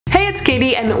Hey, it's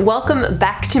Caitie and welcome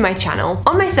back to my channel.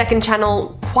 On my second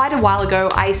channel, quite a while ago,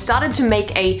 I started to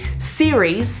make a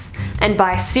series, and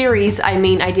by series I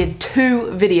mean I did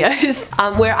 2 videos,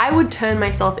 where I would turn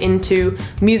myself into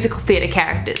musical theatre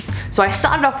characters. So I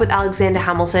started off with Alexander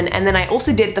Hamilton, and then I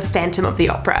also did the Phantom of the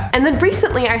Opera. And then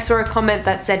recently I saw a comment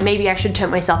that said maybe I should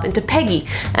turn myself into Peggy,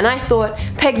 and I thought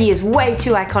Peggy is way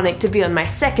too iconic to be on my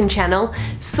second channel,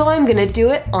 so I'm gonna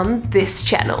do it on this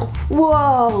channel.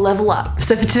 Whoa, level up.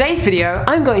 So for today's video,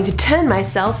 I'm going to turn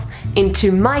myself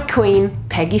into my queen,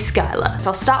 Peggy Schuyler. So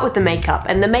I'll start with the makeup,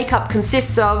 and the makeup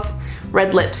consists of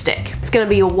red lipstick. It's gonna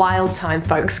be a wild time,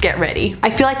 folks, get ready. I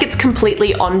feel like it's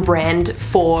completely on brand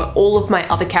for all of my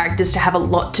other characters to have a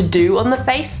lot to do on the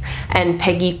face, and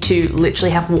Peggy to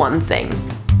literally have one thing.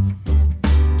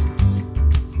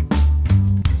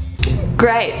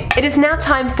 Great. It is now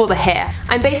time for the hair.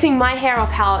 I'm basing my hair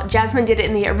off how Jasmine did it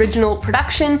in the original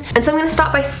production, and so I'm going to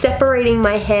start by separating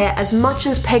my hair as much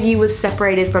as Peggy was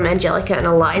separated from Angelica and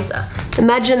Eliza.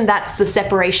 Imagine that's the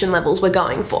separation levels we're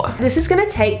going for. This is going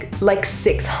to take like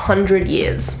 600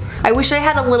 years. I wish I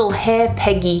had a little hair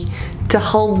Peggy to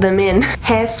hold them in.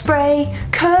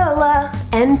 Hairspray, curler,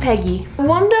 and Peggy. I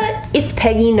wonder if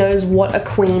Peggy knows what a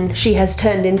queen she has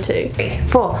turned into. 3,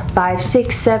 4, 5,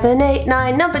 6, 7, 8,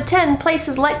 9, number 10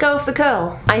 places let go of the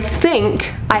curl. I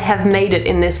think I have made it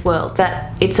in this world,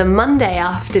 that it's a Monday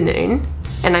afternoon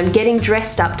and I'm getting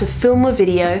dressed up to film a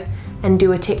video and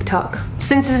do a TikTok.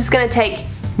 Since this is gonna take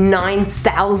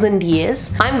 9,000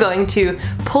 years, I'm going to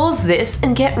pause this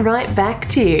and get right back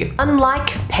to you. Unlike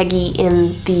Peggy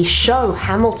in the show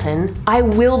Hamilton, I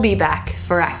will be back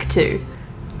for Act 2.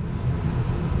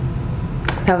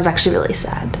 That was actually really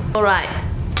sad. Alright,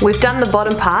 we've done the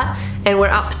bottom part and we're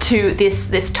up to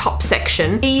this top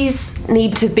section. These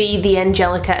need to be the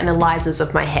Angelica and Elizas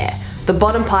of my hair. The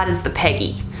bottom part is the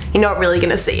Peggy. You're not really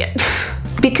gonna see it.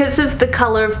 Because of the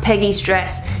color of Peggy's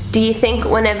dress, do you think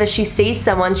whenever she sees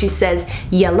someone she says,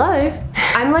 yellow?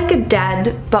 I'm like a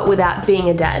dad, but without being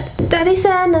a dad. Daddy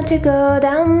said not to go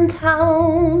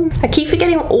downtown. I keep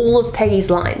forgetting all of Peggy's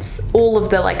lines. All of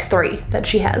the like 3 that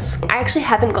she has. I actually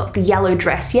haven't got the yellow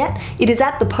dress yet. It is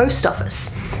at the post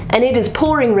office. And it is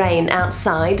pouring rain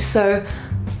outside, so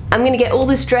I'm gonna get all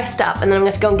this dressed up and then I'm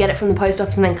gonna have to go and get it from the post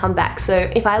office and then come back.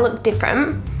 So if I look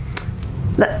different,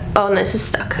 oh no, this is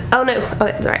stuck. Oh no,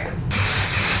 okay, it's alright.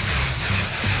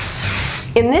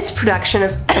 In this production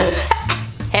of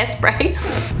Hairspray,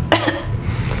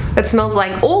 it smells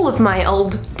like all of my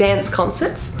old dance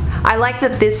concerts. I like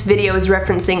that this video is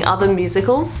referencing other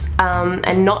musicals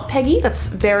and not Peggy. That's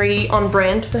very on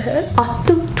brand for her.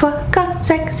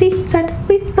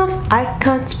 I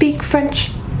can't speak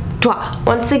French.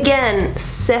 Once again,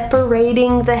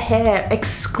 separating the hair,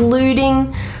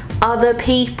 excluding other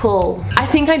people. I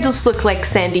think I just look like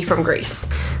Sandy from Grease.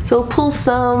 So I'll pull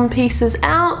some pieces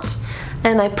out,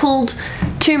 and I pulled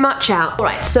too much out.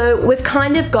 Alright, so we've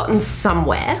kind of gotten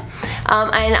somewhere,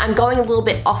 and I'm going a little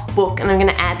bit off book, and I'm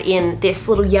gonna add in this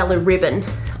little yellow ribbon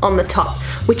on the top,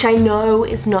 which I know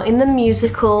is not in the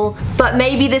musical, but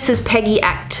maybe this is Peggy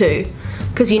Act 2.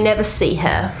 Because you never see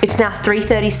her. It's now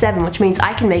 3:37, which means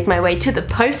I can make my way to the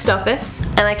post office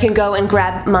and I can go and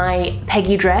grab my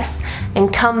Peggy dress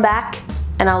and come back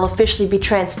and I'll officially be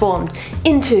transformed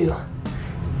into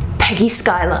Peggy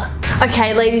Schuyler.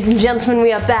 Okay, ladies and gentlemen,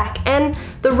 we are back and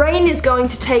the rain is going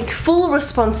to take full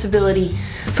responsibility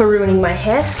for ruining my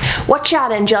hair. Watch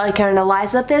out, Angelica and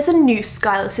Eliza, there's a new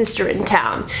Schuyler sister in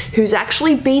town who's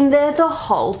actually been there the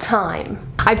whole time.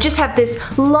 I just have this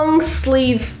long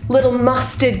sleeve little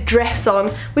mustard dress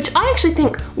on, which I actually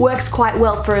think works quite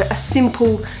well for a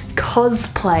simple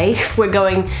cosplay, if we're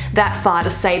going that far to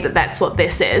say that that's what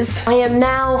this is. I am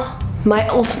now my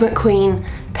ultimate queen,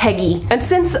 Peggy. And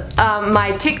since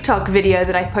my TikTok video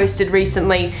that I posted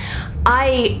recently,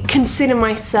 I consider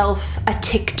myself a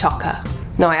TikToker.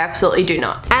 No, I absolutely do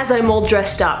not. As I'm all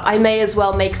dressed up, I may as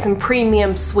well make some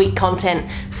premium sweet content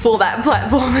for that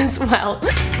platform as well.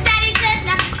 Daddy said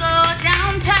not to go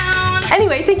downtown.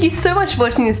 Anyway, thank you so much for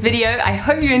watching this video. I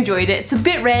hope you enjoyed it. It's a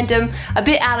bit random, a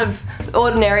bit out of the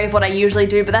ordinary of what I usually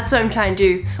do, but that's what I'm trying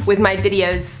to do with my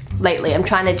videos lately. I'm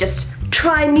trying to just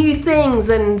try new things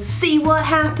and see what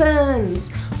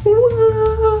happens.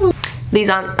 Whoa. These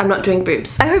aren't, I'm not doing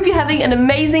boobs. I hope you're having an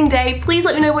amazing day. Please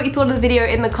let me know what you thought of the video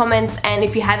in the comments, and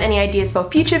if you have any ideas for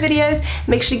future videos,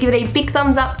 make sure to give it a big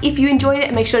thumbs up if you enjoyed it,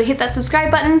 and make sure to hit that subscribe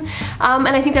button. And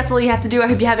I think that's all you have to do. I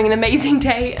hope you're having an amazing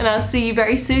day, and I'll see you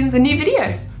very soon with a new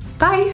video. Bye.